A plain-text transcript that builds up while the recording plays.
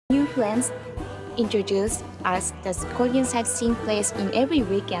New friends introduced us the Korean sightseeing place in every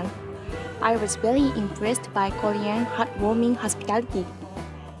weekend. I was very impressed by Korean heartwarming hospitality.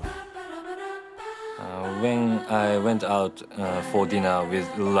 When I went out for dinner with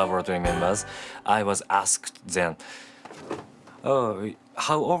laboratory members, I was asked then, "Oh,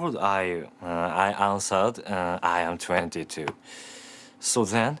 how old are you?" I answered, "I am 22. So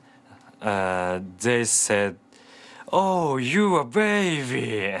then they said, "Oh, you a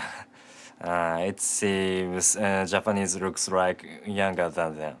baby." It seems Japanese looks like younger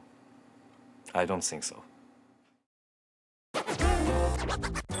than them. I don't think so.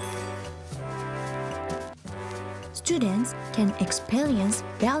 Students can experience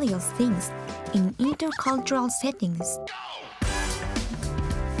various things in intercultural settings.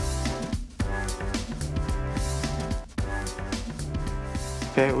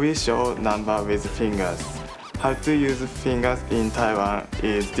 When we show number with fingers, how to use fingers in Taiwan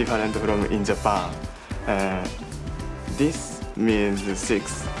is different from in Japan. This means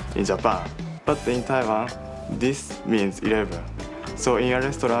 6 in Japan, but in Taiwan, this means 11. So in a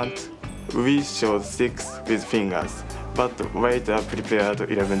restaurant, we show 6 with fingers, but waiter prepared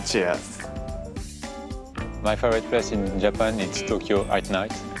 11 chairs. My favorite place in Japan is Tokyo at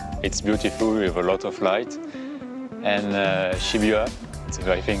night. It's beautiful with a lot of light. And Shibuya,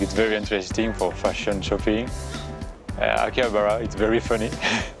 I think it's very interesting for fashion shopping. Akihabara, it's very funny.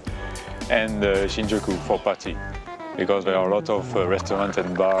 And Shinjuku for party, because there are a lot of restaurants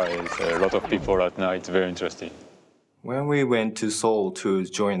and bars, a lot of people at night. It's very interesting. When we went to Seoul to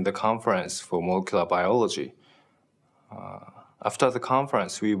join the conference for molecular biology, after the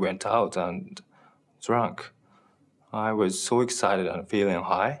conference we went out and drank. I was so excited and feeling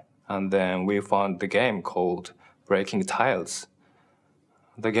high, and then we found the game called Breaking Tiles.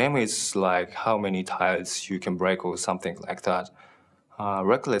 The game is like how many tiles you can break or something like that.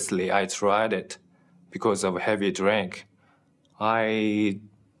 Recklessly, I tried it because of heavy drink. I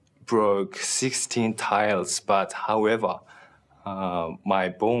broke 16 tiles, but however, my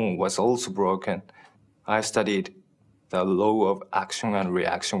bone was also broken. I studied the law of action and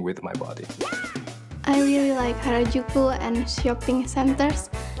reaction with my body. I really like Harajuku and shopping centers,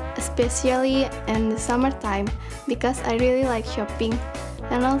 especially in the summertime, because I really like shopping.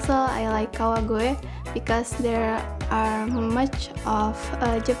 And also I like Kawagoe because there are much of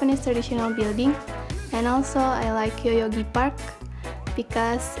a Japanese traditional building. And also I like Yoyogi Park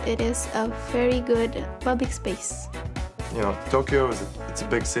because it is a very good public space. You know, Tokyo it's a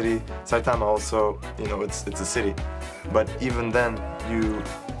big city. Saitama also, you know, it's a city. But even then,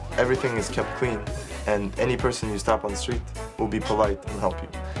 everything is kept clean, and any person you stop on the street will be polite and help you.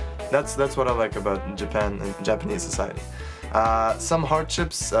 That's what I like about Japan and Japanese society. Some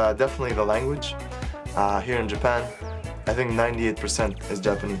hardships, definitely the language. Here in Japan, I think 98% is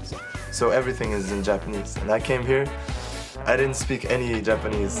Japanese. So everything is in Japanese. And I came here, I didn't speak any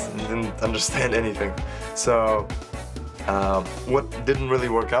Japanese, didn't understand anything. So what didn't really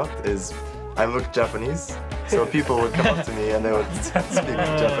work out is I looked Japanese, so people would come up to me and they would speak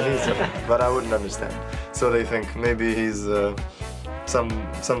Japanese, but I wouldn't understand. So they think maybe he's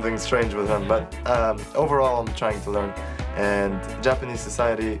something strange with him. But overall, I'm trying to learn, and Japanese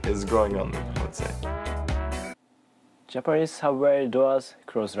society is growing on me, I would say. Japanese subway doors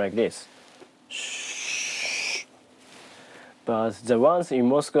close like this. Shh. But the ones in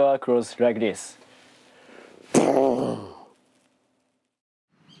Moscow close like this.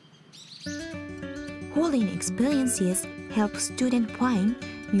 Holding experiences help students find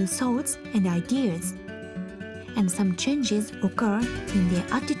new thoughts and ideas, and some changes occur in their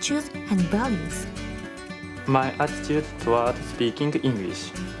attitudes and values. My attitude toward speaking English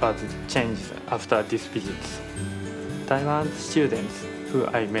was changed after this visit. Taiwan students who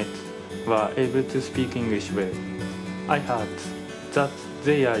I met were able to speak English well. I heard that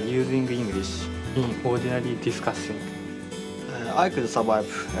they are using English in ordinary discussing. I could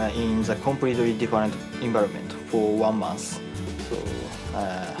survive in the completely different environment for 1 month. So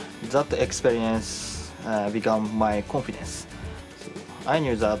that experience became my confidence. So I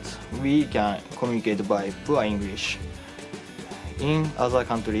knew that we can communicate by poor English. In other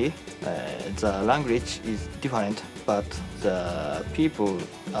country, the language is different, but the people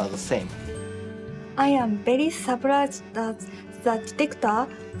are the same. I am very surprised that the detector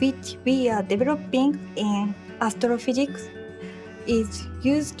which we are developing in astrophysics is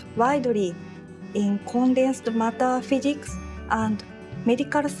used widely in condensed matter physics and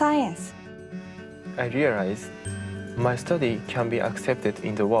medical science. I realized my study can be accepted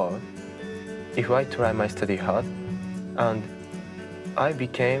in the world if I try my study hard, and I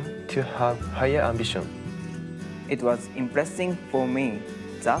became to have higher ambition. It was impressive for me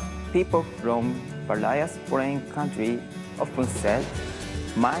that people from various foreign countries often said,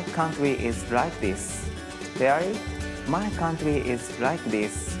 "My country is like this." Really, my country is like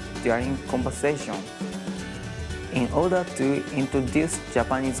this during conversation. In order to introduce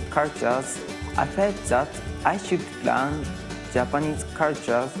Japanese cultures, I felt that I should learn Japanese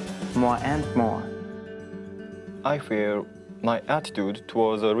cultures more and more. I feel my attitude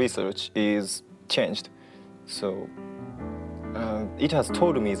towards research is changed. So it has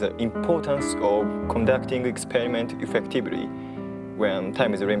taught me the importance of conducting experiment effectively when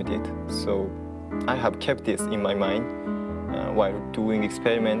time is limited. So I have kept this in my mind while doing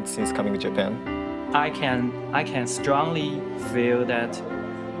experiments since coming to Japan. I can strongly feel that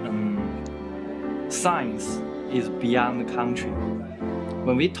science is beyond the country.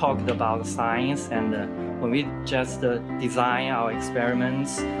 When we talked about science and when we just design our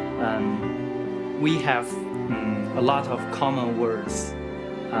experiments, we have a lot of common words.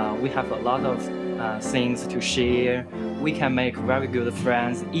 We have a lot of things to share. We can make very good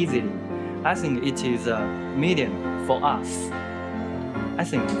friends easily. I think it is a medium for us. I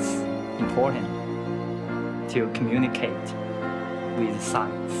think it's important to communicate with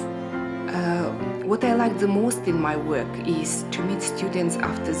science. What I like the most in my work is to meet students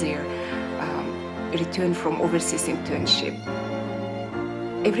after their return from overseas internship.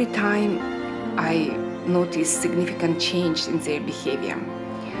 Every time I notice significant change in their behavior.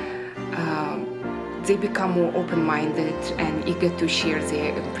 They become more open-minded and eager to share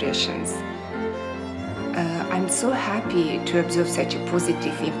their impressions. I'm so happy to observe such a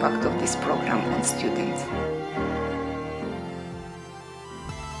positive impact of this program on students.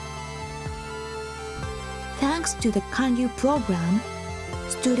 Thanks to the Kanryu program,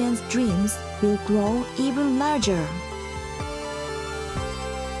 students' dreams will grow even larger.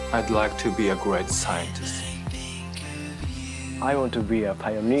 I'd like to be a great scientist. I want to be a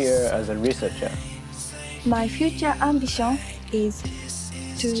pioneer as a researcher. My future ambition is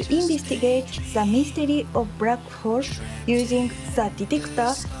to investigate the mystery of black holes using the detector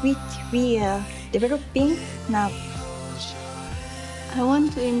which we are developing now. I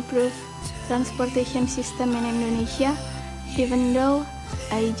want to improve transportation system in Indonesia, even though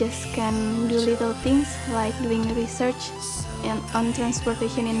I just can do little things like doing research on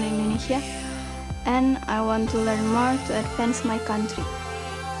transportation in Indonesia, and I want to learn more to advance my country.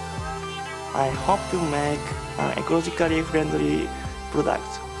 I hope to make ecologically friendly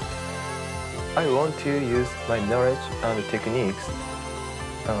products. I want to use my knowledge and techniques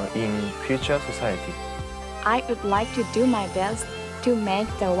in future society. I would like to do my best to make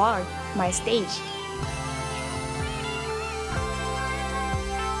the world my stage.